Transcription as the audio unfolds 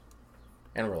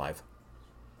And we're live.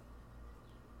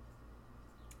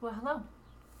 Well, hello.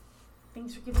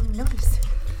 Thanks for giving me notice.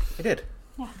 I did.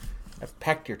 Yeah. I've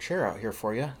packed your chair out here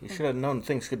for you. You should have known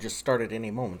things could just start at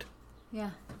any moment. Yeah,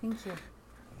 thank you.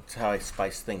 That's how I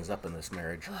spice things up in this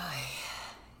marriage.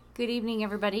 Good evening,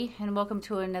 everybody, and welcome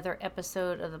to another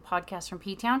episode of the podcast from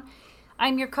P-Town.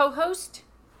 I'm your co-host,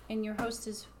 and your host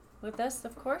is with us,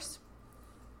 of course.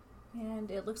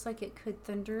 And it looks like it could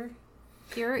thunder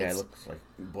here. Yeah, it looks like,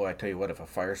 boy, I tell you what, if a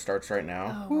fire starts right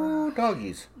now, Oh, woo,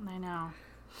 doggies. I know.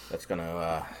 That's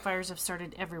gonna, Fires have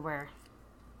started everywhere.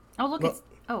 Oh, look, Well- it's...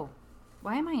 Oh,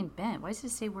 why am I in Bend? Why does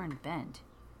it say we're in Bend?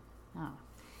 Oh.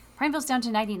 Prineville's down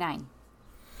to 99.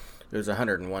 It was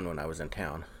 101 when I was in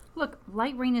town. Look,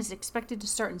 light rain is expected to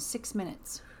start in 6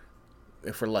 minutes.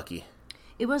 If we're lucky.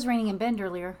 It was raining in Bend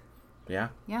earlier. Yeah?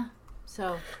 Yeah,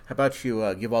 so... How about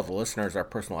you give all the listeners our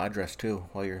personal address, too,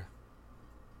 while you're...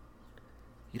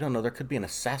 You don't know, there could be an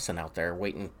assassin out there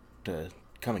waiting to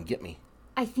come and get me.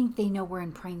 I think they know we're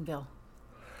in Prineville.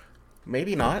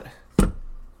 Maybe not.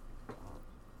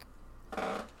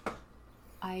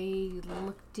 I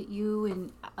looked at you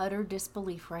in utter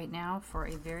disbelief right now for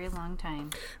a very long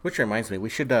time. Which reminds me, we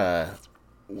should,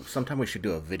 sometime we should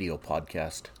do a video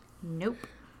podcast. Nope.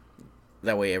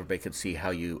 That way everybody could see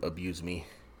how you abuse me.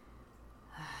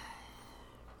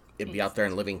 It'd be out there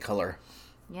in living color.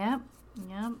 Yep.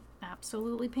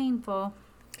 Absolutely painful.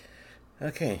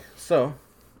 Okay, so,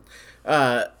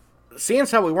 seeing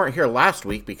as how we weren't here last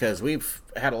week because we've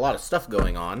had a lot of stuff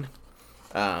going on,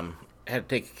 had to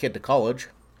take a kid to college.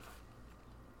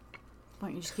 Why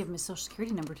don't you just give him his social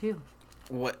security number, too?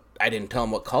 What? I didn't tell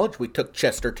him what college we took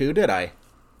Chester to, did I?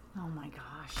 Oh, my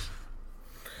gosh.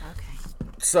 Okay.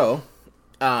 So,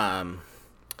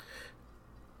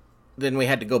 then we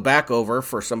had to go back over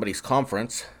for somebody's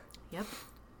conference. Yep.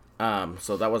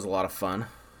 So that was a lot of fun.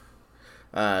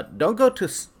 Don't go to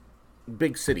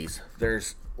big cities.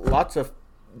 There's lots of...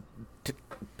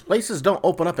 places don't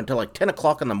open up until like 10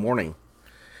 o'clock in the morning.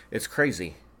 It's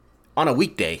crazy. On a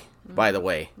weekday, by the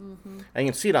way. Mm-hmm. I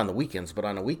can see it on the weekends, but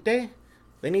on a weekday,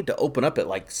 they need to open up at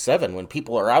like 7 when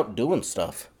people are out doing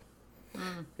stuff.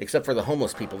 Except for the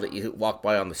homeless people that you walk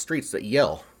by on the streets that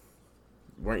yell.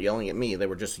 They weren't yelling at me. They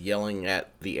were just yelling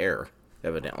at the air,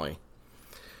 evidently.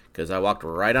 Because I walked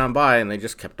right on by and they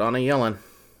just kept on yelling.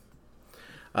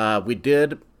 We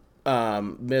did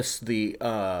miss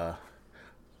that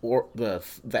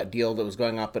deal that was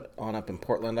going up in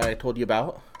Portland that I told you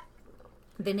about.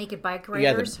 The naked bike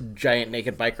riders? Yeah, the giant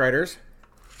naked bike riders.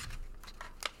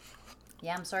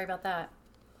 Yeah, I'm sorry about that.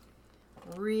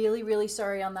 Really, really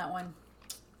sorry on that one.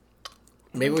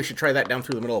 Maybe we should try that down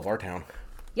through the middle of our town.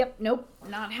 Yep, nope,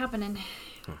 not happening.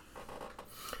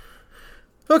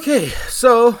 Okay,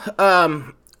 so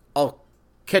I'll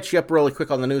catch you up really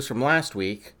quick on the news from last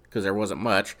week, because there wasn't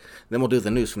much. Then we'll do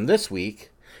the news from this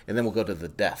week, and then we'll go to the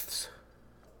deaths.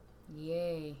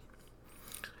 Yay.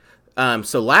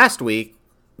 So last week,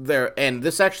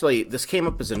 this came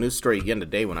up as a news story again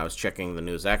today when I was checking the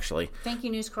news, actually. Thank you,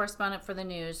 news correspondent, for the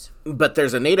news. But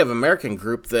there's a Native American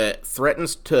group that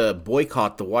threatens to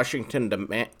boycott the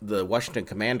Washington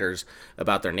Commanders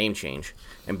about their name change.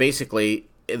 And basically,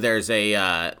 there's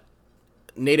a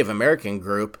Native American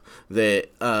group that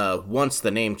wants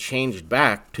the name changed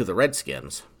back to the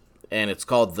Redskins. And it's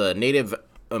called the Native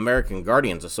American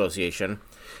Guardians Association.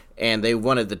 And they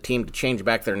wanted the team to change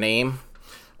back their name.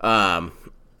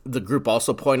 The group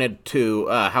also pointed to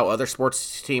how other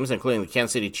sports teams, including the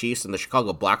Kansas City Chiefs and the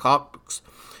Chicago Blackhawks,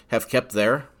 have kept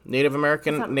their Native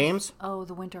American names. Oh,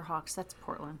 the Winterhawks. That's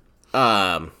Portland.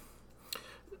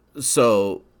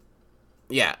 So,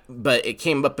 yeah, but it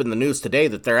came up in the news today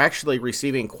that they're actually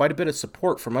receiving quite a bit of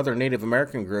support from other Native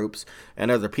American groups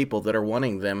and other people that are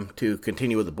wanting them to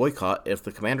continue with the boycott if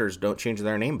the Commanders don't change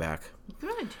their name back.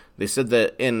 Good. They said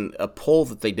that in a poll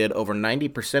that they did, over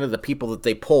 90% of the people that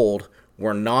they polled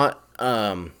were not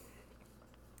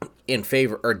in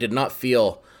favor or did not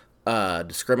feel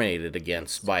discriminated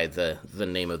against by the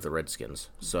name of the Redskins.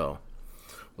 So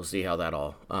we'll see how that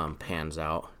all pans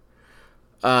out.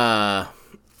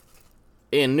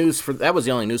 In news that was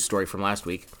the only news story from last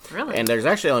week. Really? And there's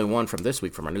actually only one from this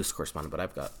week from our news correspondent, but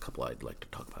I've got a couple I'd like to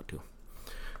talk about too.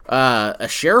 A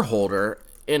shareholder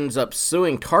ends up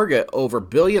suing Target over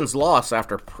billions lost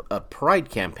after a Pride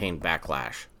campaign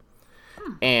backlash.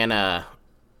 And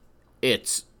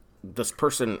this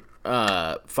person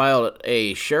filed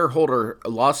a shareholder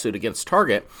lawsuit against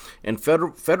Target in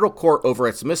federal court over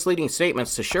its misleading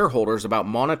statements to shareholders about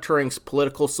monitoring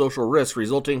political social risk,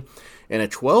 resulting in a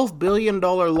 $12 billion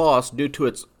loss due to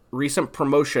its recent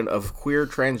promotion of queer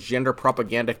transgender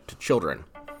propaganda to children.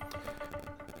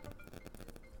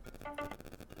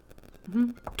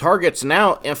 Target's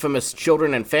now infamous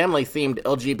children and family-themed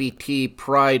LGBT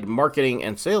pride marketing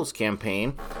and sales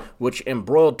campaign, which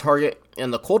embroiled Target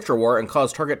in the culture war and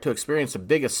caused Target to experience the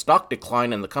biggest stock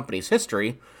decline in the company's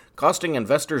history, costing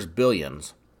investors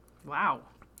billions. Wow.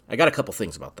 I got a couple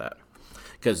things about that,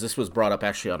 because this was brought up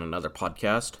actually on another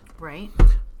podcast. Right.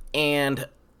 And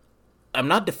I'm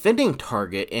not defending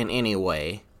Target in any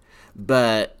way,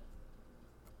 but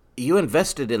you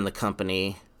invested in the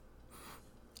company,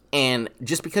 and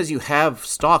just because you have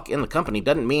stock in the company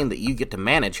doesn't mean that you get to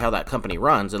manage how that company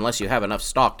runs unless you have enough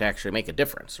stock to actually make a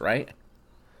difference, right?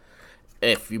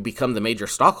 If you become the major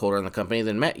stockholder in the company,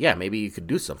 then maybe you could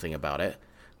do something about it.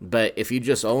 But if you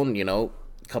just own, a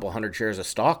couple hundred shares of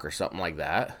stock or something like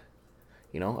that,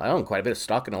 I own quite a bit of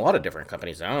stock in a lot of different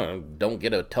companies. I don't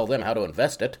get to tell them how to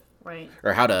invest it. Right.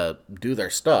 Or how to do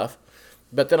their stuff.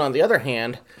 But then on the other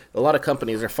hand, a lot of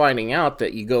companies are finding out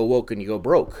that you go woke and you go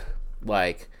broke.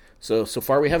 So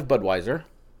far we have Budweiser,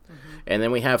 and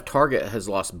then we have Target has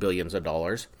lost billions of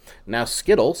dollars. Now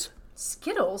Skittles.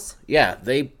 Skittles? Yeah,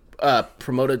 they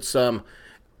promoted some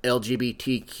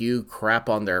LGBTQ crap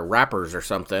on their wrappers or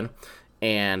something,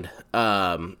 and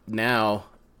now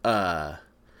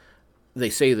they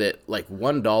say that like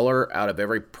 $1 out of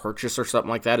every purchase or something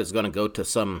like that is going to go to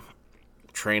some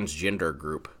transgender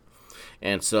group.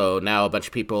 And so now a bunch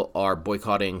of people are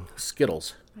boycotting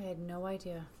Skittles. I had no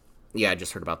idea. Yeah, I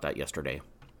just heard about that yesterday.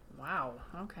 Wow.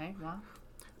 Okay. Well.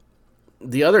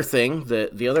 The other thing,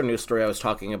 the other news story I was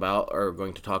talking about, or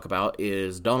going to talk about,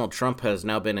 is Donald Trump has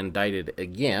now been indicted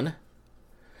again.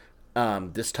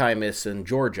 This time it's in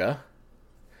Georgia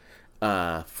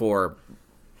for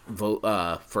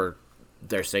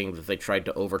they're saying that they tried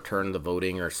to overturn the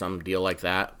voting or some deal like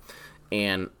that.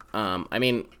 And a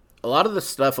lot of the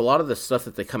stuff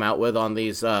that they come out with on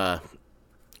these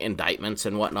indictments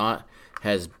and whatnot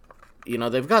has,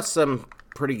 they've got some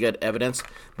pretty good evidence,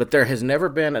 but there has never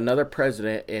been another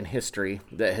president in history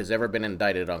that has ever been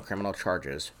indicted on criminal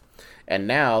charges. And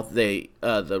now the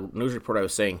news report I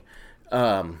was saying,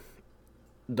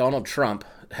 Donald Trump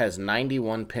has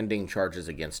 91 pending charges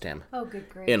against him. Oh, good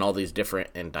grief. In all these different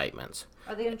indictments.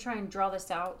 Are they going to try and draw this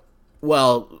out?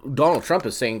 Well, Donald Trump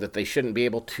is saying that they shouldn't be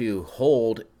able to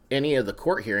hold any of the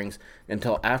court hearings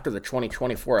until after the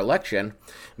 2024 election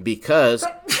because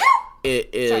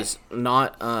it is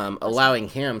not allowing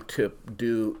him to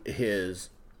do his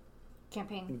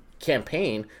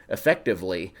campaign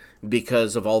effectively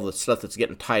because of all the stuff that's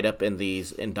getting tied up in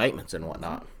these indictments and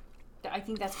whatnot. I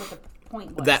think that's what the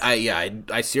point was.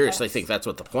 I seriously think that's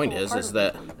what the point is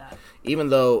that even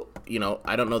though,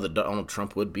 I don't know that Donald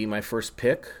Trump would be my first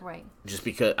pick. Right. Just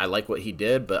because I like what he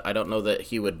did, but I don't know that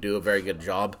he would do a very good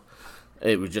job.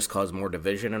 It would just cause more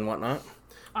division and whatnot.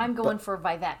 I'm going for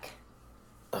Vivek.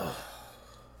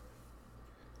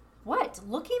 What?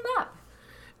 Look him up.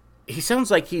 He sounds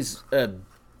like he's a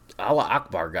Allah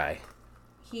Akbar guy.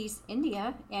 He's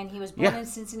India, and he was born in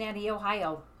Cincinnati,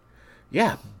 Ohio.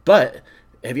 Yeah, but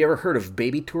have you ever heard of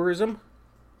baby tourism?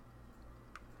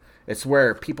 It's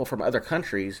where people from other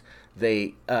countries,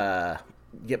 they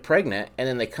get pregnant, and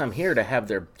then they come here to have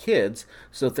their kids,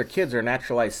 so that their kids are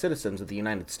naturalized citizens of the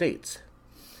United States.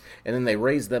 And then they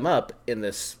raise them up in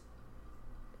this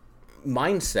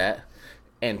mindset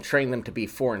and train them to be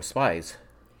foreign spies.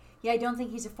 Yeah, I don't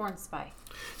think he's a foreign spy.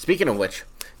 Speaking of which,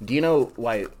 do you know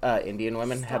why Indian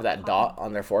women have that dot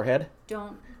on their forehead?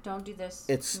 Don't do this.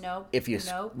 It's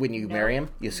when you marry them,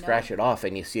 you scratch it off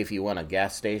and you see if you want a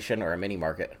gas station or a mini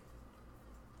market.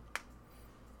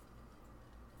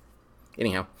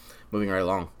 Anyhow, moving right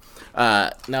along.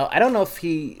 Now, I don't know if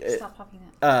he... Stop popping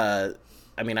that.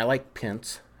 I like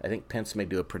Pence. I think Pence may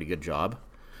do a pretty good job.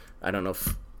 I don't know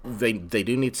if... They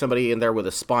do need somebody in there with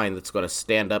a spine that's going to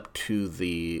stand up to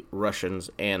the Russians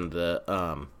and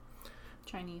the...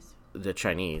 Chinese. The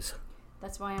Chinese.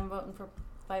 That's why I'm voting for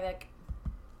Vivek.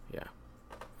 Yeah.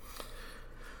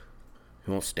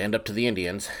 He won't stand up to the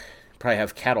Indians. Probably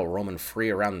have cattle roaming free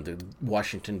around the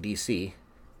Washington, D.C.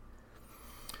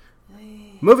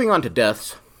 Moving on to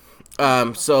deaths.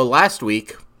 So last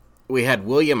week, we had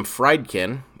William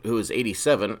Friedkin, who was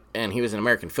 87, and he was an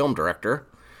American film director.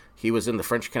 He was in The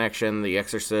French Connection, The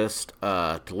Exorcist,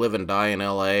 To Live and Die in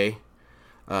L.A.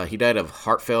 He died of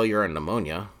heart failure and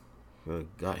pneumonia.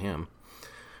 Got him.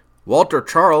 Walter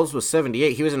Charles was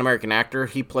 78. He was an American actor.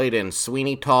 He played in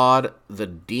Sweeney Todd, The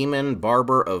Demon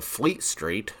Barber of Fleet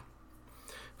Street,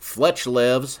 Fletch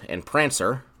Lives, and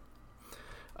Prancer.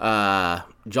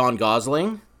 John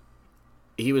Gosling.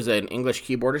 He was an English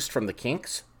keyboardist from the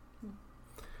Kinks.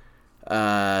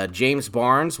 James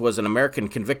Barnes was an American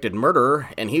convicted murderer,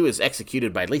 and he was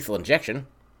executed by lethal injection.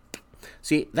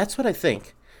 See, that's what I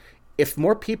think. If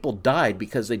more people died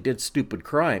because they did stupid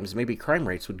crimes, maybe crime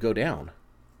rates would go down.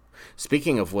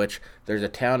 Speaking of which, there's a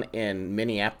town in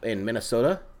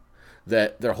Minnesota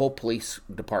that their whole police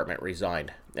department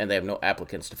resigned, and they have no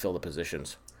applicants to fill the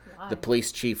positions. Why? The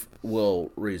police chief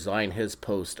will resign his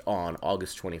post on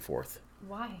August 24th.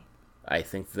 Why? I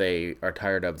think they are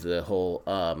tired of the whole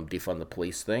defund the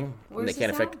police thing. Where's they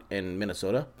can't this affect at? in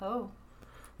Minnesota. Oh.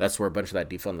 That's where a bunch of that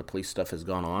defund the police stuff has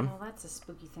gone on. Well, that's a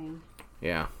spooky thing.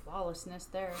 Yeah. Lawlessness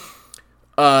there.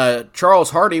 Charles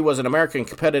Hardy was an American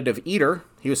competitive eater.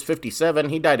 He was 57.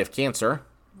 He died of cancer.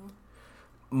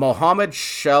 Mohammed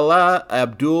Shala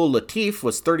Abdul Latif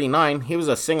was 39. He was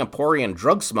a Singaporean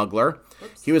drug smuggler.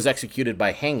 Oops. He was executed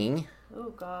by hanging.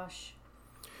 Oh, gosh.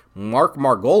 Mark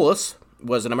Margolis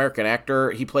was an American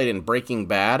actor. He played in Breaking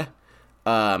Bad.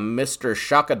 Mr.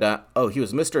 Shaka. Oh, he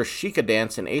was Mr.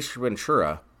 Shikadance in Ace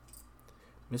Ventura.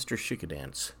 Mr.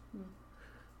 Shikadance.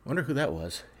 Wonder who that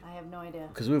was. I have no idea.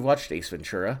 Because we've watched Ace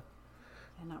Ventura.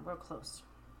 And not real close.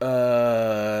 I'm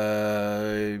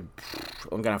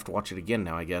gonna have to watch it again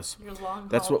now, I guess. Your long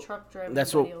That's haul what- truck driver,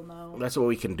 That's will know. That's what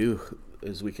we can do.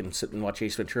 Is we can sit and watch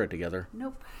Ace Ventura together.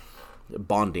 Nope.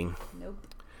 Bonding. Nope.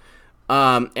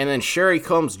 And then Sherry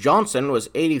Combs Johnson was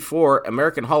 84,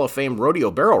 American Hall of Fame rodeo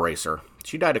barrel racer.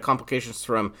 She died of complications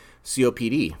from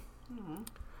COPD. Mm-hmm.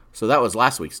 So that was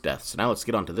last week's death. So now let's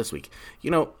get on to this week. You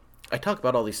know, I talk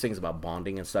about all these things about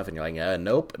bonding and stuff, and you're like,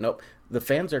 nope. The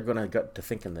fans are going to get to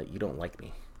thinking that you don't like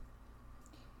me.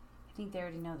 I think they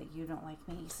already know that you don't like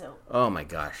me, so Oh my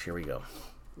gosh, here we go.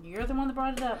 you're the one that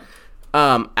brought it up.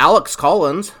 Alex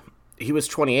Collins, he was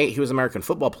 28. He was an American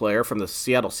football player from the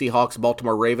Seattle Seahawks,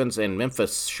 Baltimore Ravens, and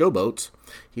Memphis Showboats.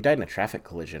 He died in a traffic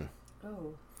collision.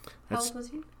 Oh. How old was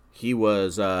he? He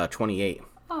was 28.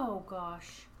 Oh,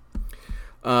 gosh.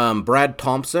 Brad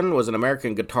Thompson was an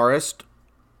American guitarist.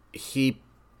 He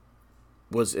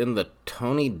was in the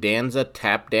Tony Danza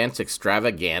Tap Dance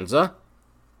Extravaganza.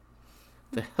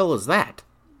 The hell is that?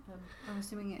 I'm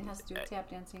assuming it has to do with tap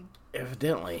dancing.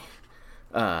 Evidently.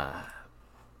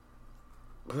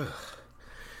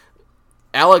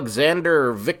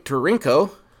 Alexander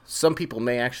Viktorenko. Some people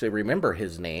may actually remember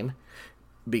his name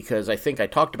because I think I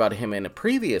talked about him in a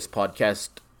previous podcast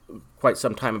quite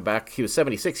some time back. He was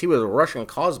 76. He was a Russian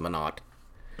cosmonaut,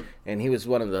 and he was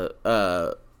one of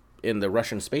the in the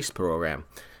Russian space program.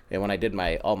 And when I did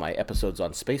all my episodes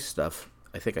on space stuff,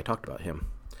 I think I talked about him.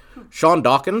 Sean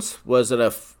Dawkins was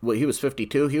he was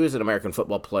 52. He was an American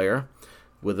football player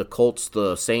with the Colts,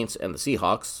 the Saints, and the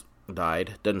Seahawks.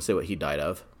 Died. Doesn't say what he died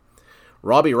of.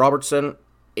 Robbie Robertson,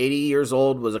 80 years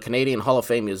old, was a Canadian Hall of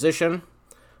Fame musician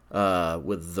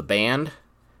with the band,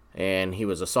 and he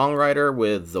was a songwriter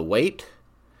with The Weight,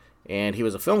 and he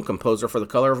was a film composer for The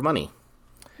Color of Money,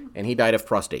 and he died of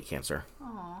prostate cancer.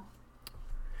 Aw.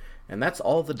 And that's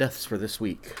all the deaths for this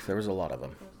week. There was a lot of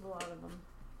them. There's a lot of them.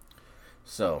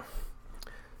 So,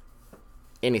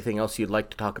 anything else you'd like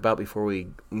to talk about before we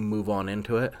move on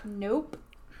into it? Nope.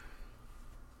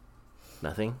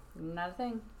 Nothing? Not a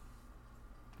thing.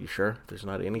 You sure there's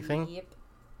not anything? Yep.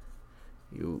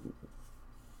 You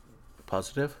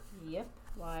positive? Yep.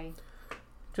 Why?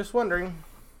 Just wondering.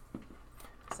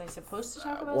 Was I supposed to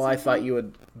talk about Well, I something? thought you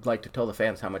would like to tell the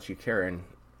fans how much you care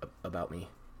about me.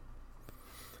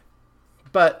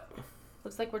 But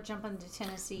Looks like we're jumping to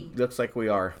Tennessee. looks like we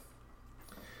are.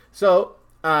 So,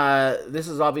 this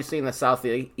is obviously in the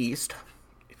southeast.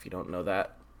 If you don't know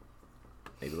that,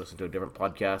 maybe listen to a different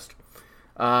podcast.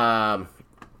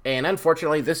 And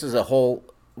unfortunately, this is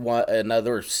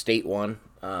another state one.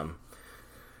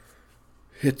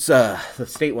 It's the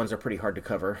state ones are pretty hard to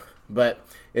cover, but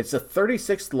it's the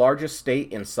 36th largest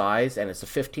state in size, and it's the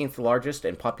 15th largest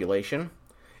in population.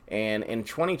 And in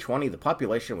 2020, the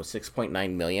population was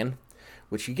 6.9 million,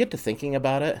 which you get to thinking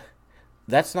about it,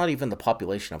 that's not even the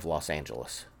population of Los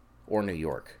Angeles or New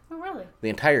York. Oh, really? The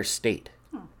entire state.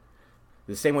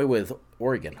 The same way with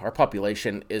Oregon. Our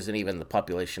population isn't even the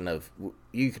population of...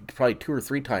 You could probably 2 or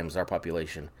 3 times our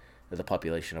population of the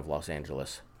population of Los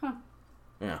Angeles. Huh.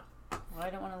 Yeah. Well, I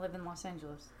don't want to live in Los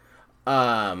Angeles.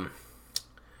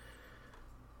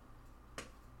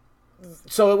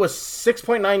 So it was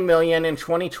 6.9 million in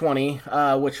 2020,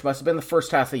 which must have been the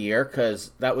first half of the year,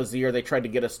 because that was the year they tried to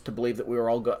get us to believe that we were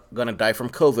all going to die from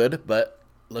COVID. But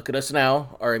look at us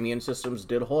now. Our immune systems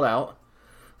did hold out.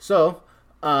 So...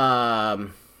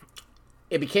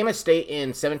 it became a state in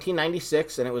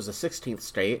 1796, and it was the 16th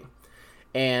state.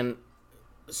 And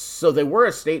so they were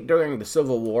a state during the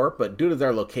Civil War, but due to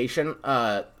their location,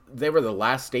 they were the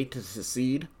last state to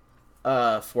secede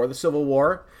for the Civil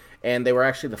War, and they were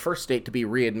actually the first state to be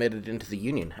readmitted into the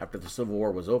Union after the Civil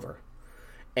War was over.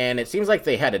 And it seems like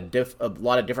they had a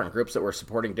lot of different groups that were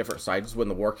supporting different sides when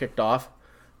the war kicked off.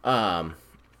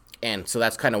 And so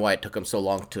that's kind of why it took them so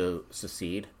long to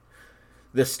secede.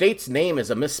 The state's name is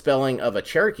a misspelling of a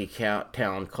Cherokee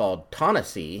town called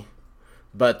Tennessee,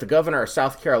 but the governor of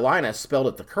South Carolina spelled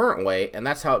it the current way, and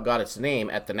that's how it got its name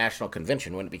at the National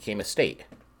Convention when it became a state.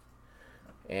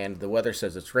 And the weather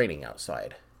says it's raining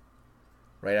outside.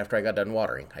 Right after I got done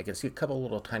watering. I can see a couple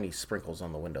little tiny sprinkles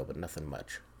on the window, but nothing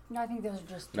much. No, I think those are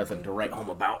just dirty. Nothing to write home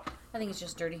about. I think it's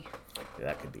just dirty. Yeah,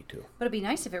 that could be too. But it'd be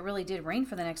nice if it really did rain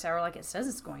for the next hour like it says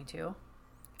it's going to.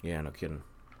 Yeah, no kidding.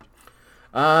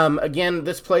 Again,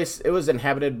 this place, it was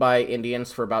inhabited by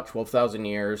Indians for about 12,000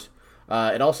 years.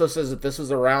 It also says that this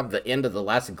was around the end of the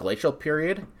last glacial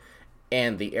period,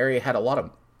 and the area had a lot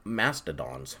of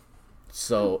mastodons.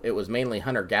 So it was mainly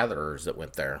hunter-gatherers that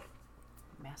went there.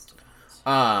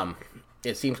 Mastodons.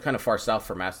 It seems kind of far south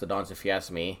for mastodons, if you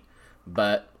ask me.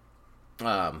 But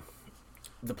the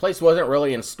place wasn't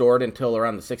really stored until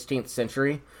around the 16th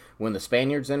century when the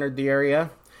Spaniards entered the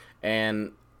area.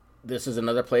 And this is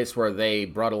another place where they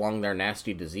brought along their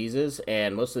nasty diseases,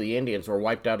 and most of the Indians were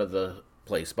wiped out of the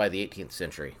place by the 18th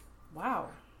century. Wow.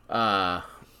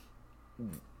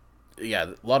 Yeah,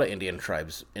 a lot of Indian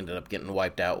tribes ended up getting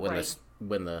wiped out when Right.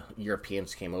 when the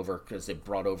Europeans came over, because they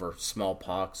brought over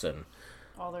smallpox and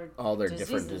all their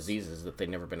different diseases that they'd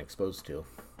never been exposed to.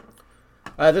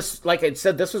 This, like I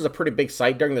said, this was a pretty big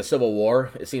site during the Civil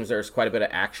War. It seems there's quite a bit of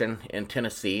action in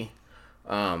Tennessee.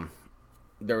 There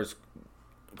was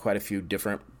quite a few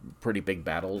different pretty big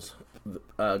battles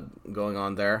going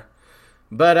on there.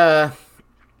 But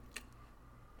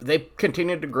they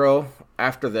continued to grow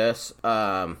after this.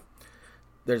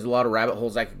 There's a lot of rabbit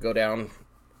holes I could go down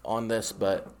on this,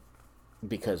 but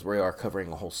because we are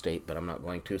covering a whole state, but I'm not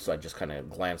going to, so I just kind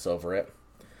of glance over it.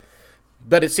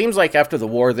 But it seems like after the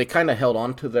war, they kind of held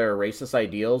on to their racist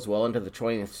ideals well into the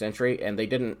 20th century, and they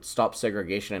didn't stop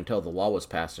segregation until the law was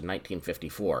passed in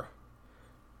 1954.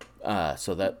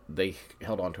 So that they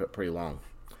held on to it pretty long.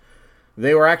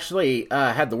 They were actually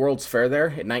had the World's Fair there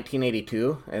in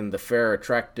 1982, and the fair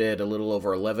attracted a little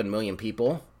over 11 million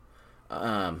people.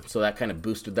 So that kind of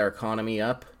boosted their economy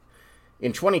up.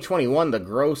 In 2021, the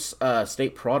gross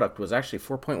state product was actually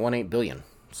 $4.18 billion.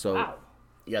 So, wow.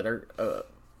 Yeah,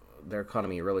 their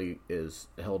economy really is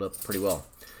held up pretty well.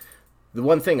 The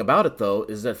one thing about it, though,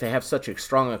 is that they have such a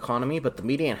strong economy, but the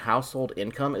median household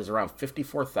income is around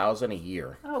 $54,000 a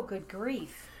year. Oh, good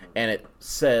grief. And it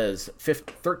says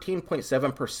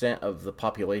 13.7% of the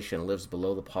population lives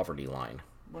below the poverty line.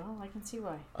 Well, I can see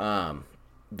why.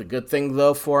 The good thing,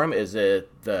 though, for them is that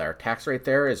our tax rate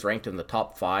there is ranked in the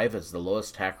top 5 as the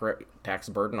lowest tax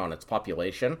burden on its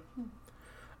population.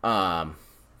 The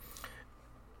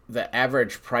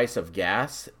average price of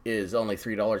gas is only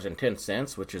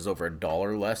 $3.10, which is over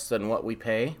 $1 less than what we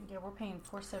pay. Yeah, we're paying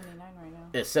 $4.79 right now.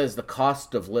 It says the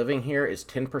cost of living here is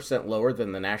 10% lower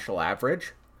than the national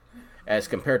average. As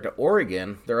compared to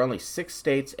Oregon, there are only 6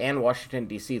 states and Washington,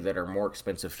 D.C. that are more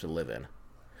expensive to live in.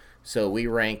 So we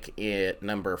rank at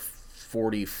number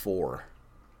 44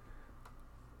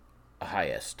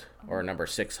 highest, or number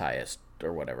 6 highest,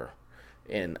 or whatever,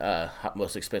 in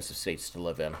most expensive states to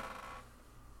live in.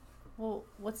 Well,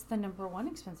 what's the number 1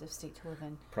 expensive state to live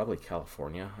in? Probably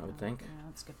California, I would think. Yeah,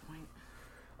 that's a good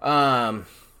point.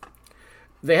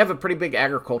 They have a pretty big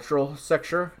agricultural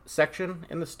section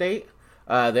in the state.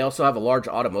 They also have a large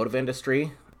automotive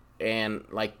industry, and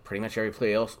like pretty much every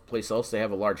place else, they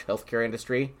have a large healthcare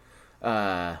industry,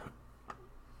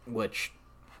 which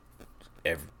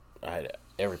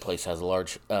every place has a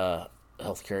large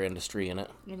healthcare industry in it.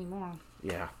 Anymore.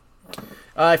 Yeah.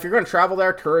 If you're going to travel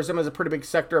there, tourism is a pretty big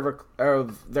sector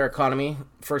of their economy.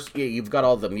 First, you've got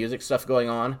all the music stuff going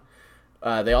on.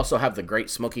 They also have the Great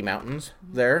Smoky Mountains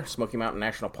there, Smoky Mountain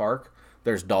National Park.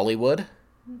 There's Dollywood.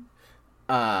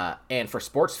 And for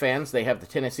sports fans, they have the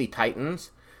Tennessee Titans,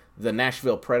 the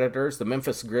Nashville Predators, the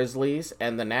Memphis Grizzlies,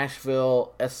 and the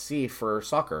Nashville SC for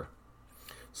soccer.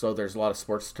 So there's a lot of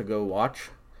sports to go watch.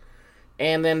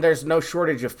 And then there's no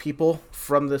shortage of people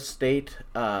from the state.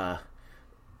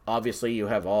 Obviously, you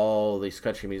have all these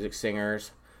country music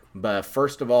singers. But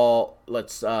first of all,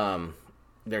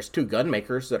 there's 2 gun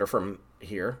makers that are from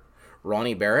here.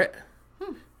 Ronnie Barrett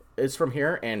is from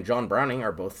here, and John Browning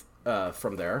are both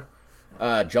from there.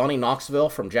 Johnny Knoxville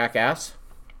from Jackass.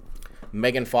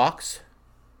 Megan Fox,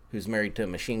 who's married to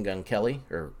Machine Gun Kelly,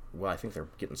 I think they're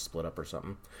getting split up or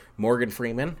something. Morgan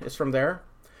Freeman is from there.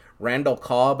 Randall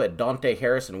Cobb and Dante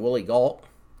Harris and Willie Galt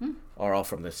are all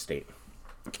from this state.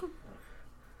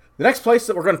 The next place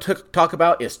that we're going to talk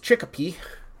about is Chicopee.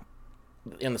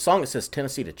 In the song it says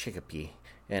Tennessee to Chicopee,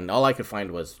 and all I could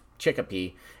find was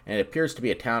Chicopee, and it appears to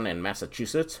be a town in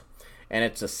Massachusetts. And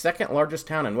it's the second largest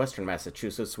town in western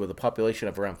Massachusetts with a population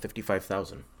of around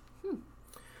 55,000.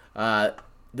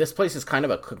 This place is kind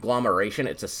of a conglomeration.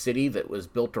 It's a city that was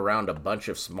built around a bunch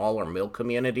of smaller mill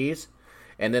communities,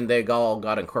 and then they all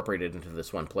got incorporated into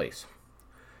this one place.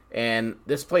 And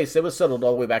this place, it was settled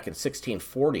all the way back in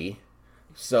 1640,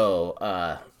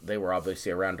 so they were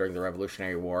obviously around during the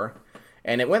Revolutionary War.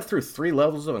 And it went through 3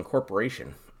 levels of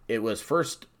incorporation. It was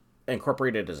first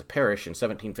incorporated as a parish in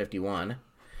 1751,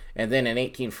 and then in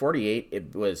 1848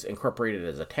 it was incorporated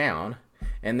as a town,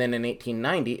 and then in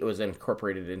 1890 it was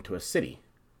incorporated into a city,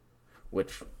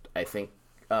 which I think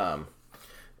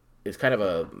is kind of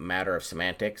a matter of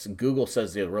semantics. Google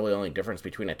says the really only difference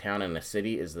between a town and a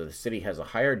city is that the city has a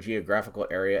higher geographical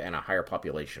area and a higher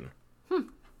population.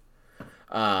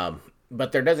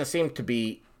 But there doesn't seem to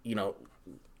be,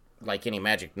 like any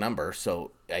magic number,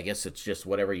 so I guess it's just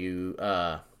whatever you...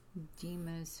 deem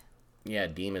as... Yeah,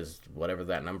 deem as whatever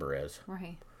that number is.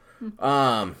 Right.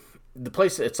 The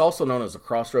place, it's also known as the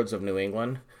Crossroads of New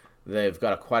England. They've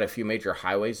got quite a few major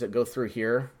highways that go through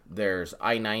here. There's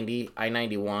I-90,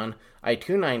 I-91,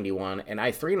 I-291, and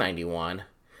I-391.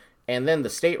 And then the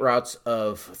state routes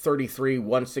of 33,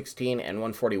 116, and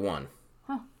 141.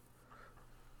 Huh.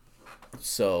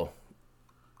 So,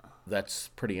 that's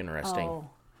pretty interesting. Oh,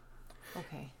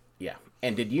 okay. Yeah.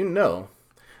 And did you know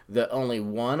that only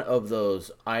one of those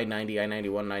I-90,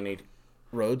 I-91, I-90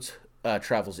 roads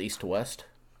travels east to west?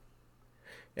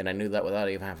 And I knew that without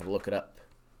even having to look it up.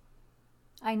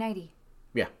 I-90.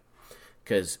 Yeah.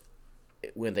 Because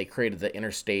when they created the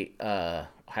Interstate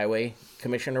Highway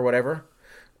Commission or whatever,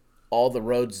 all the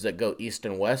roads that go east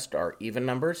and west are even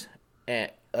numbers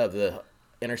of the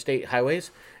interstate highways,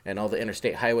 and all the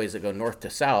interstate highways that go north to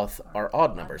south are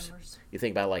odd numbers. You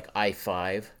think about like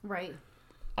I-5. Right.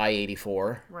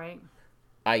 I-84, Right.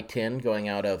 I-10 going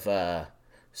out of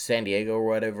San Diego or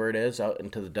whatever it is, out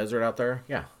into the desert out there.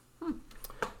 Yeah.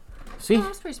 See? Oh,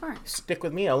 that's pretty smart. Stick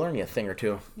with me, I'll learn you a thing or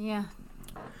two. Yeah.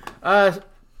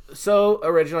 So,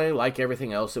 originally, like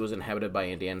everything else, it was inhabited by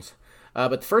Indians.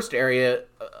 But the first area,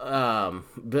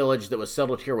 village that was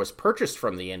settled here was purchased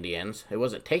from the Indians. It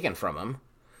wasn't taken from them.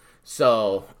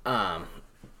 So,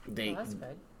 they... Oh, that's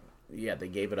good. Yeah, they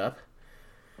gave it up.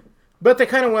 But they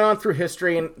kind of went on through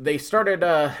history, and they started,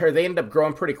 they ended up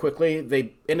growing pretty quickly.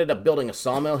 They ended up building a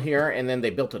sawmill here, and then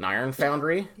they built an iron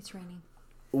foundry. It's raining.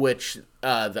 Which,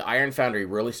 the iron foundry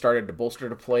really started to bolster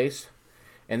the place.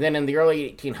 And then in the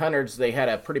early 1800s, they had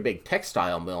a pretty big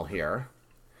textile mill here.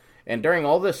 And during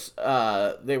all this,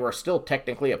 they were still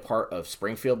technically a part of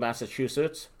Springfield,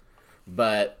 Massachusetts.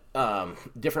 But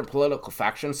different political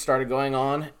factions started going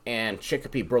on, and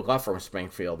Chicopee broke off from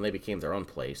Springfield, and they became their own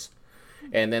place.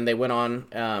 And then they went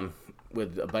on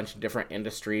with a bunch of different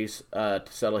industries to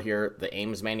settle here. The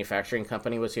Ames Manufacturing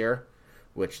Company was here,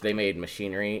 which they made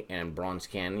machinery and bronze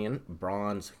cannons.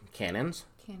 Cannons.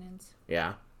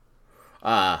 Yeah.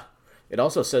 It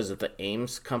also says that the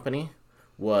Ames Company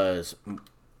was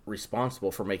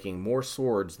responsible for making more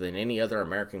swords than any other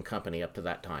American company up to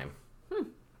that time.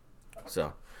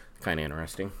 So, kind of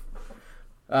interesting.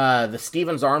 The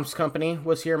Stevens Arms Company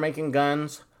was here making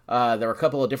guns. There were a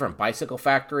couple of different bicycle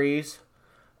factories,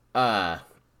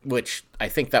 which I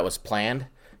think that was planned,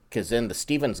 because then the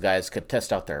Stevens guys could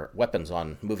test out their weapons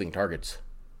on moving targets.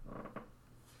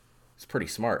 It's pretty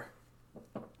smart.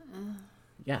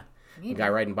 Yeah. Maybe. A guy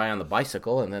riding by on the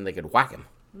bicycle, and then they could whack him.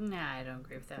 Nah, I don't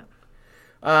agree with that.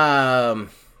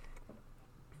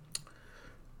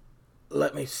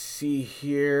 Let me see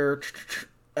here.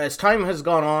 As time has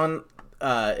gone on,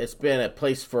 it's been a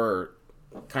place for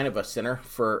kind of a center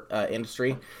for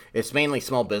industry. It's mainly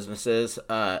small businesses.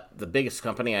 The biggest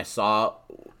company I saw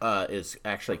is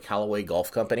actually Callaway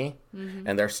Golf Company,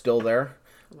 and they're still there.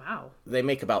 Wow. They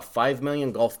make about 5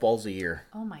 million golf balls a year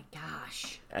Oh my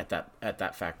gosh. at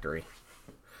that factory.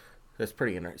 That's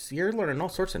pretty interesting. You're learning all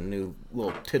sorts of new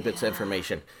little tidbits of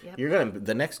information. Yep. You're gonna,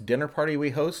 the next dinner party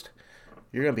we host,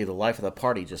 you're gonna be the life of the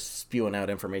party, just spewing out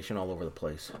information all over the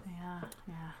place.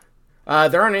 Yeah.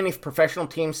 There aren't any professional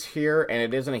teams here, and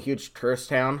it isn't a huge tourist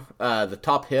town. The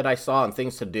top hit I saw on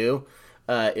things to do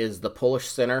is the Polish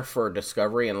Center for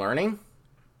Discovery and Learning.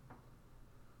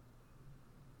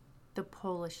 The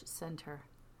Polish Center.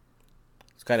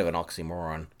 It's kind of an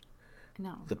oxymoron.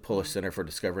 No. The Polish Center for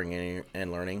Discovering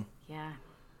and Learning. Yeah.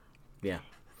 Yeah.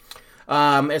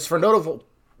 As for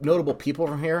notable people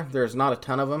from here, there's not a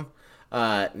ton of them.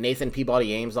 Nathan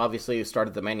Peabody Ames, obviously, who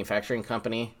started the manufacturing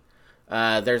company.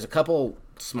 There's a couple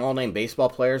small-name baseball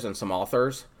players and some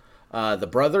authors. The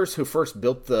brothers who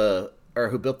built the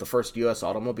first U.S.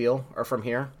 automobile are from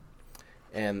here,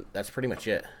 and that's pretty much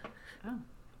it. Oh.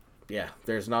 Yeah,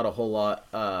 there's not a whole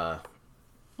lot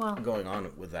going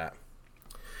on with that.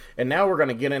 And now we're going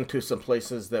to get into some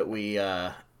places that we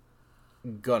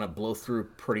going to blow through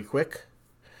pretty quick.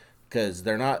 Because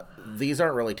these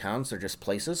aren't really towns, they're just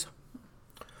places.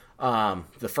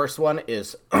 The first one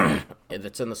is,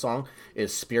 that's in the song,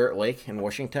 is Spirit Lake in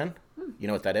Washington. You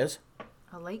know what that is?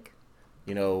 A lake?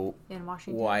 You know in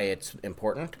Washington? Why it's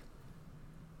important?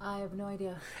 I have no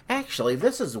idea. Actually,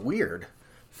 this is weird,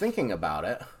 thinking about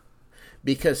it.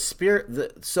 Because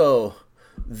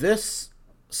this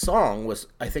song was,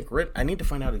 I think, written, I need to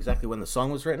find out exactly when the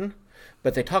song was written,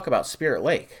 but they talk about Spirit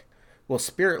Lake. Well,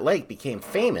 Spirit Lake became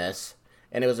famous,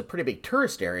 and it was a pretty big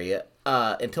tourist area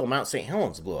until Mount St.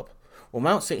 Helens blew up. Well,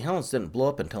 Mount St. Helens didn't blow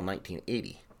up until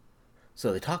 1980.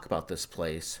 So they talk about this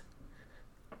place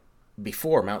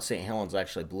before Mount St. Helens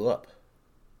actually blew up.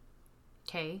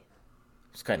 Okay.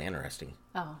 It's kind of interesting.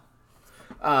 Oh.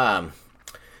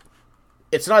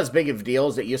 It's not as big of a deal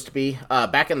as it used to be.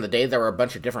 Back in the day, there were a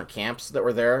bunch of different camps that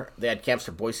were there. They had camps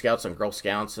for Boy Scouts and Girl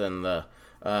Scouts and the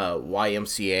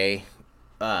YMCA.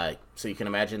 So you can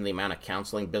imagine the amount of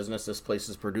counseling business this place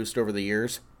has produced over the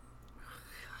years.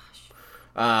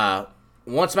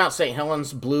 Once Mount St.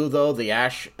 Helens blew, though, the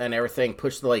ash and everything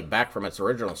pushed the lake back from its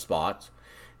original spots.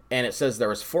 And it says there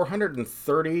was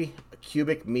 430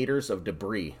 cubic meters of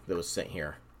debris that was sent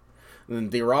here.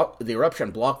 And the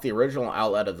eruption blocked the original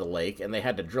outlet of the lake, and they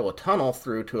had to drill a tunnel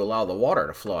through to allow the water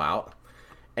to flow out.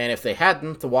 And if they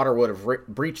hadn't, the water would have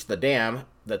breached the dam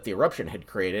that the eruption had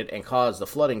created and caused the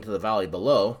flooding to the valley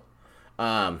below.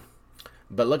 But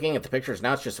looking at the pictures,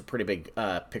 now it's just a pretty big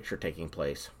picture taking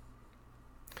place.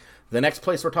 The next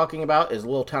place we're talking about is a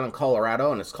little town in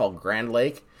Colorado, and it's called Grand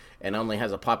Lake, and only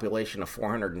has a population of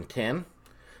 410.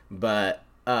 But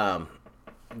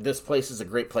this place is a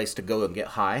great place to go and get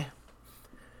high.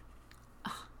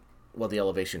 Well, the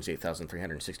elevation is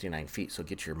 8,369 feet, so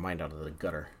get your mind out of the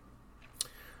gutter.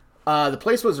 The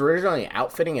place was originally an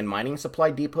outfitting and mining supply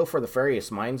depot for the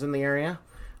various mines in the area.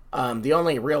 The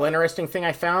only real interesting thing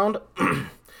I found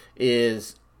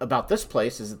is about this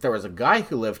place is that there was a guy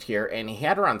who lived here, and he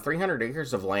had around 300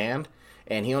 acres of land,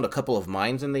 and he owned a couple of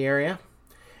mines in the area,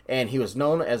 and he was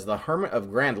known as the Hermit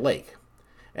of Grand Lake.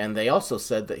 And they also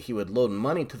said that he would loan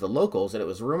money to the locals, and it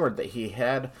was rumored that he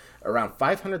had around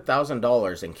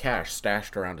 $500,000 in cash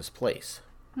stashed around his place.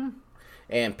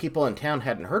 And people in town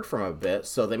hadn't heard from him a bit,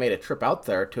 so they made a trip out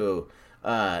there to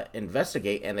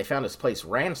investigate, and they found his place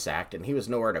ransacked, and he was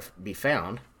nowhere to be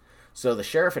found. So the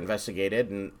sheriff investigated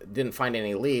and didn't find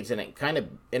any leads, and it kind of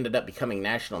ended up becoming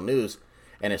national news.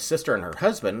 And his sister and her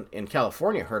husband in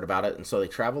California heard about it, and so they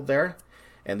traveled there,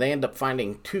 and they ended up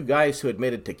finding two guys who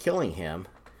admitted to killing him,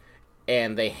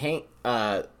 and they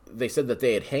said that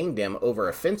they had hanged him over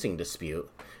a fencing dispute,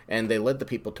 and they led the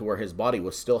people to where his body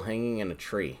was still hanging in a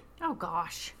tree. Oh,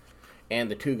 gosh.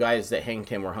 And the two guys that hanged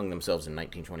him were hung themselves in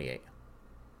 1928.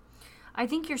 I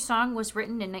think your song was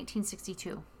written in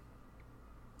 1962.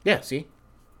 Yeah, see?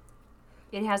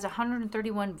 It has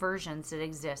 131 versions that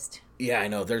exist. Yeah, I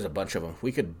know. There's a bunch of them.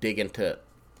 We could dig into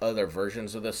other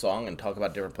versions of this song and talk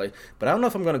about different places. But I don't know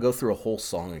if I'm going to go through a whole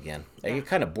song again. I get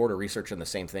kind of bored of researching the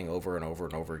same thing over and over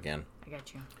and over again. I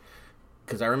got you.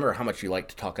 Because I remember how much you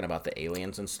liked talking about the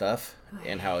aliens and stuff,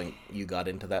 and how you got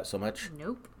into that so much.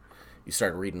 Nope. You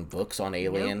started reading books on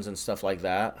aliens and stuff like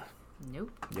that.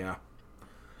 Nope. Yeah.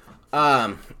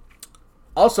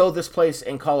 Also, this place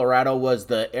in Colorado was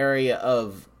the area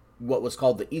of what was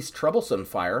called the East Troublesome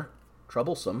Fire.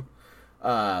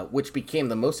 Which became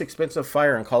the most expensive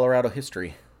fire in Colorado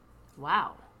history.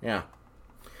 Wow. Yeah.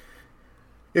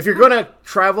 If you're going to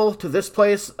travel to this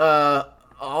place,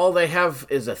 all they have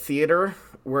is a theater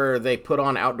where they put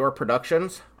on outdoor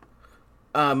productions.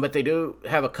 But they do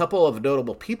have a couple of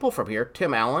notable people from here.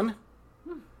 Tim Allen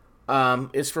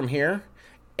is from here.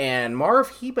 And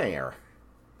Marv Heemeyer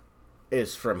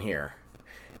is from here.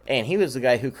 And he was the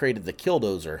guy who created the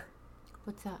Killdozer.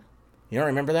 What's that? You don't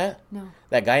remember that? No.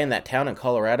 That guy in that town in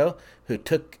Colorado who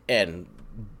took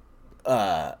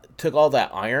all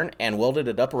that iron and welded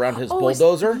it up around his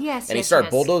bulldozer. Yes, and he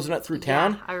started bulldozing it through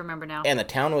town. Yeah, I remember now. And the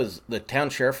town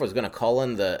sheriff was going to call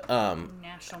in the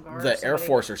National Guard, the Air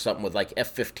Force or something with like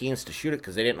F-15s to shoot it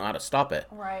because they didn't know how to stop it.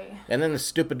 Right. And then the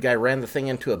stupid guy ran the thing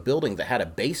into a building that had a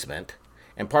basement,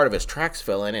 and part of his tracks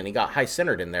fell in, and he got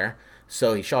high-centered in there,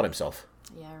 so he shot himself.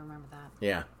 Yeah, I remember that.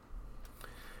 Yeah.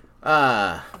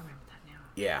 I remember that now.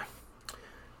 Yeah.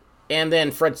 And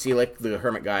then Fred Seelick, the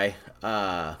hermit guy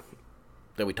that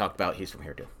we talked about, he's from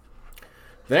here too.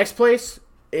 The next place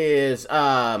is,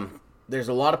 there's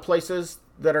a lot of places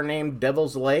that are named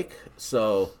Devil's Lake,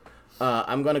 so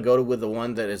I'm going to go with the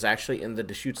one that is actually in the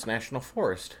Deschutes National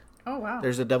Forest. Oh, wow.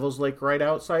 There's a Devil's Lake right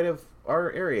outside of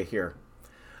our area here.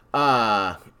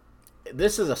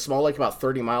 This is a small lake about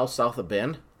 30 miles south of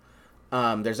Bend.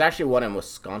 There's actually one in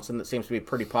Wisconsin that seems to be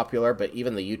pretty popular, but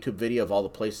even the YouTube video of all the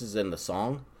places in the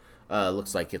song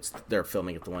looks like they're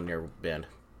filming at the one near Bend.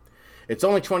 It's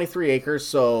only 23 acres,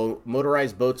 so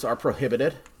motorized boats are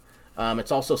prohibited.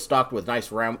 It's also stocked with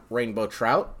nice rainbow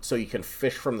trout, so you can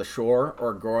fish from the shore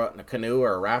or go out in a canoe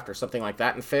or a raft or something like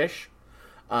that and fish.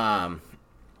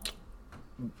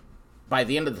 By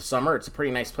the end of the summer, it's a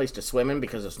pretty nice place to swim in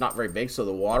because it's not very big, so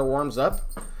the water warms up.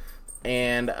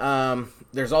 And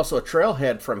there's also a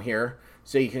trailhead from here,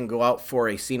 so you can go out for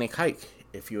a scenic hike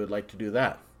if you would like to do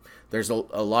that. There's a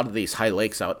lot of these high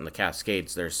lakes out in the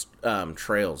Cascades. There's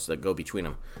trails that go between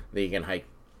them that you can hike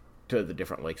to the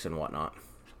different lakes and whatnot.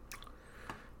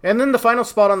 And then the final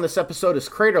spot on this episode is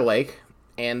Crater Lake,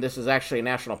 and this is actually a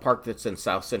national park that's in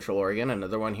South Central Oregon,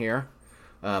 another one here.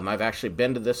 I've actually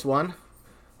been to this one.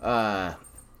 And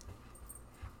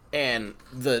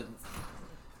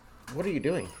what are you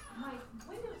doing? My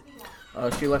windows be down. Oh,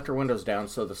 she left her windows down,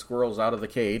 so the squirrel's out of the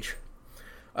cage.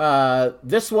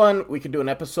 This one, we could do an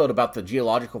episode about the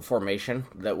geological formation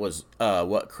that was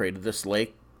what created this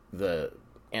lake,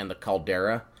 and the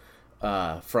caldera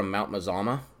from Mount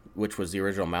Mazama, which was the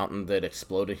original mountain that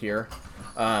exploded here.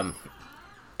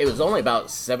 It was only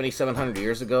about 7,700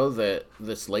 years ago that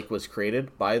this lake was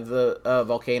created by the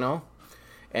volcano.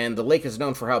 And the lake is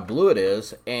known for how blue it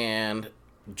is and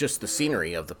just the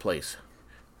scenery of the place.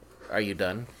 Are you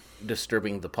done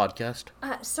disturbing the podcast?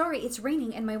 Sorry, it's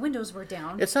raining and my windows were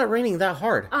down. It's not raining that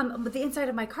hard. But the inside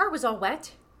of my car was all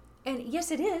wet. And yes,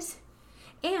 it is.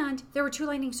 And there were 2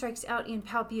 lightning strikes out in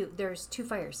Powell Butte. There's 2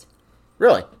 fires.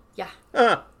 Really? Yeah.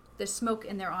 There's smoke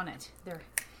and they're on it. The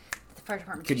fire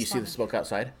department. Could you see the smoke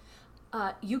outside?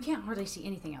 You can't hardly see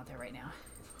anything out there right now.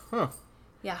 Huh.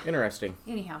 Yeah. Interesting.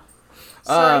 Anyhow.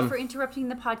 Sorry for interrupting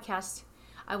the podcast.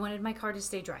 I wanted my car to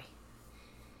stay dry.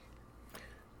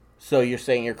 So you're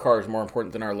saying your car is more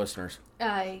important than our listeners?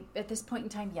 At this point in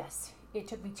time, yes. It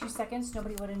took me 2 seconds.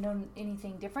 Nobody would have known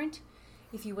anything different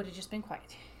if you would have just been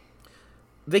quiet.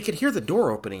 They could hear the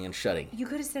door opening and shutting. You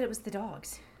could have said it was the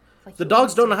dogs. Like the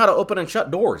dogs don't know how to open and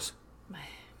shut doors.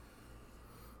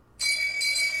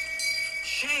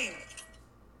 Shame.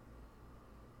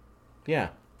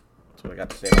 Yeah. That's what I got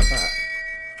to say about that.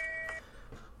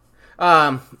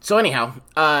 So anyhow,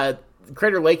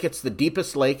 Crater Lake, it's the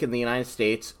deepest lake in the United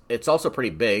States. It's also pretty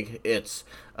big. It's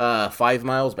 5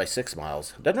 miles by 6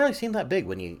 miles. Doesn't really seem that big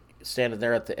when you stand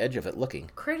there at the edge of it looking.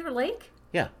 Crater Lake?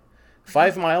 Yeah.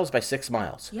 5 miles by 6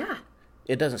 miles. Yeah.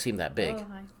 It doesn't seem that big. Oh,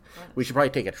 we should probably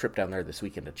take a trip down there this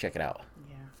weekend to check it out.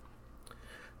 Yeah.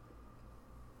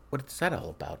 What is that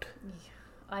all about? Yeah.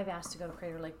 I've asked to go to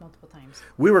Crater Lake multiple times.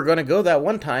 We were going to go that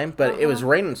one time, but it was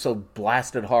raining so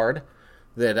blasted hard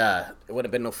that it would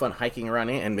have been no fun hiking around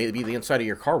it, and maybe the inside of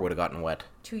your car would have gotten wet.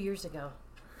 2 years ago.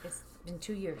 It's been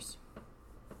 2 years.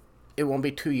 It won't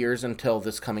be 2 years until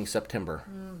this coming September.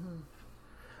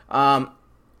 Mm-hmm.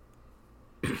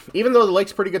 Even though the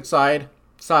lake's pretty good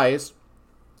size,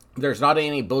 there's not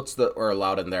any boats that are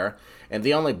allowed in there, and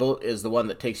the only boat is the one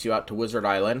that takes you out to Wizard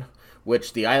Island,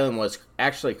 which the island was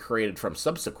actually created from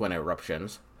subsequent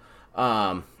eruptions.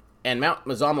 And Mount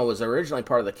Mazama was originally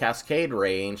part of the Cascade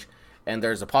Range, and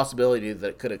there's a possibility that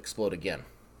it could explode again.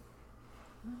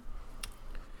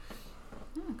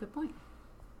 Oh, good point.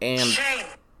 And Shame.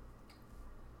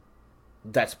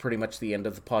 that's pretty much the end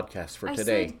of the podcast for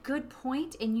today. I said good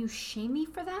point, and you shame me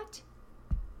for that?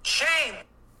 Shame.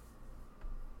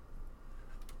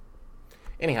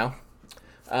 Anyhow,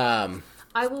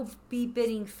 I will be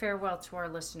bidding farewell to our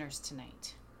listeners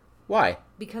tonight. why?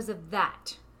 Because of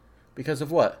that. Because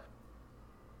of what?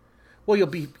 Well,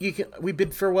 we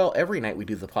bid farewell every night we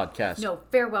do the podcast. No,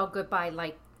 farewell, goodbye,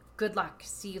 like, good luck,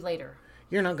 see you later.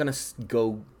 You're not going to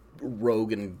go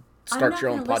rogue and start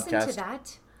your own I'm not podcast. gonna listen to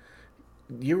that.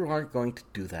 You aren't going to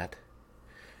do that.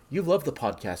 You love the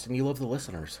podcast and you love the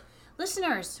listeners.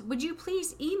 Listeners, would you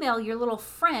please email your little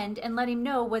friend and let him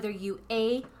know whether you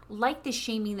A, like the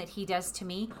shaming that he does to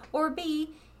me, or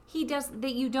B,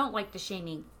 that you don't like the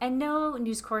shaming. And no,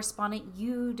 news correspondent,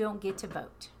 you don't get to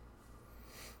vote.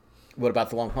 What about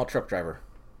the long haul truck driver?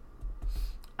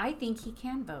 I think he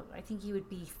can vote. I think he would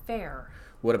be fair.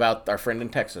 What about our friend in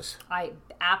Texas? I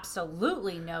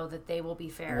absolutely know that they will be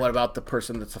fair. What about the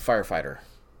person that's a firefighter?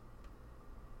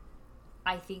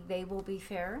 I think they will be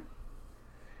fair.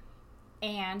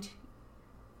 And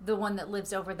the one that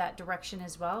lives over that direction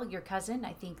as well, your cousin,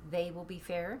 I think they will be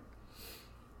fair.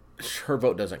 Her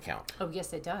vote doesn't count. Oh,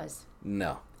 yes, it does.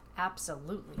 No.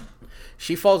 Absolutely.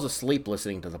 She falls asleep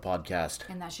listening to the podcast.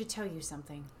 And that should tell you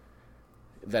something.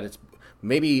 that it's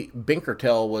maybe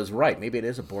Binkertel was right. Maybe it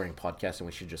is a boring podcast and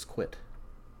we should just quit.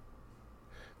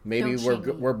 Maybe Don't shame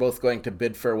me. we're both going to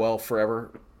bid farewell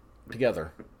forever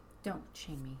together. Don't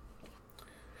shame me.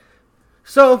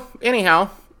 So, anyhow,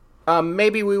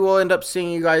 maybe we will end up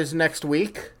seeing you guys next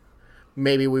week.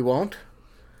 Maybe we won't.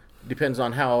 Depends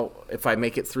on if I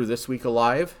make it through this week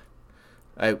alive.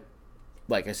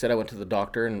 Like I said, I went to the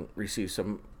doctor and received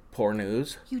some poor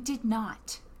news. You did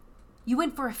not. You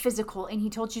went for a physical and he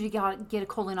told you to get a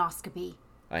colonoscopy.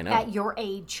 I know. At your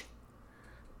age.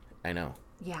 I know.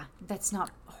 Yeah, that's not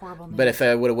horrible news. But if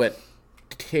I would have went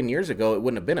 10 years ago, it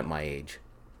wouldn't have been at my age.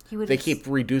 They keep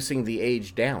reducing the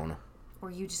age down.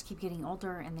 Or you just keep getting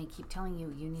older and they keep telling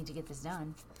you need to get this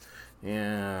done.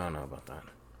 Yeah, I don't know about that.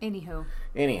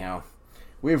 Anyhow,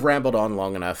 we've rambled on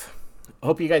long enough.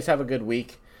 Hope you guys have a good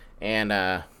week.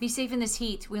 And be safe in this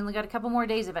heat. We only got a couple more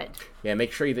days of it. Yeah,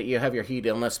 make sure that you have your heat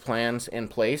illness plans in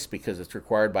place because it's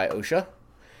required by OSHA.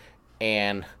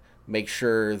 And make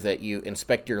sure that you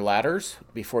inspect your ladders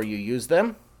before you use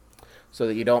them so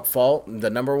that you don't fall. The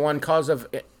number one cause of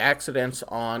accidents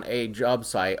on a job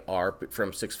site are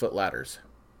from 6-foot ladders.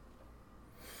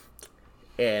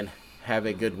 And have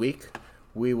a good week.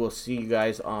 We will see you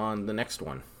guys on the next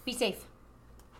one. Be safe.